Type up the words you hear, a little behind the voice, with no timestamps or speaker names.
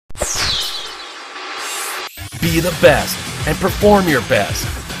Be the best and perform your best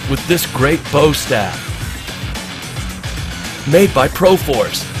with this great bow staff. Made by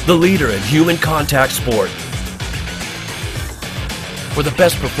ProForce, the leader in human contact sport. For the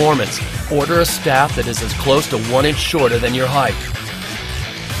best performance, order a staff that is as close to 1 inch shorter than your height.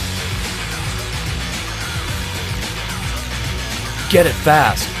 Get it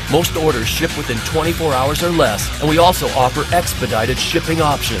fast. Most orders ship within 24 hours or less, and we also offer expedited shipping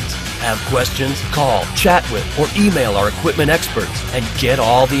options. Have questions? Call, chat with, or email our equipment experts and get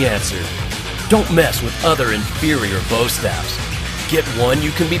all the answers. Don't mess with other inferior bow staffs. Get one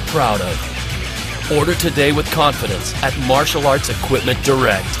you can be proud of. Order today with confidence at Martial Arts Equipment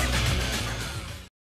Direct.